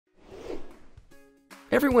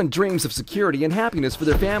Everyone dreams of security and happiness for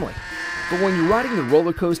their family. But when you're riding the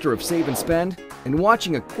roller coaster of save and spend, and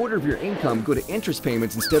watching a quarter of your income go to interest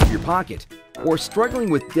payments instead of your pocket, or struggling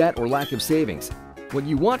with debt or lack of savings, what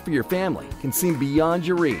you want for your family can seem beyond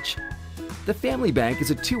your reach. The Family Bank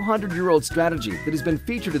is a 200-year-old strategy that has been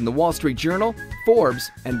featured in the Wall Street Journal,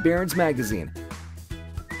 Forbes, and Barron's Magazine.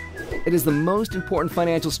 It is the most important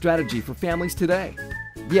financial strategy for families today.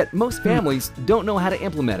 Yet most families don't know how to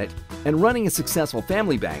implement it, and running a successful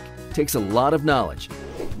family bank takes a lot of knowledge.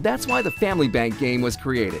 That's why the Family Bank game was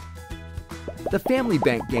created. The Family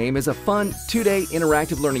Bank game is a fun 2-day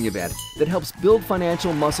interactive learning event that helps build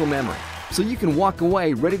financial muscle memory, so you can walk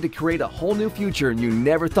away ready to create a whole new future you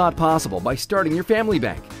never thought possible by starting your family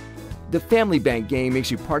bank. The Family Bank game makes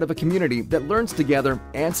you part of a community that learns together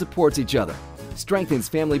and supports each other, strengthens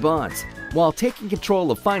family bonds, while taking control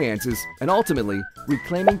of finances and ultimately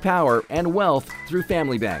reclaiming power and wealth through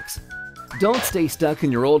family banks. Don't stay stuck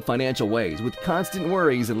in your old financial ways with constant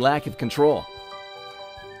worries and lack of control.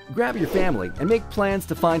 Grab your family and make plans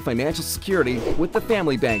to find financial security with the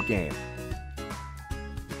Family Bank game.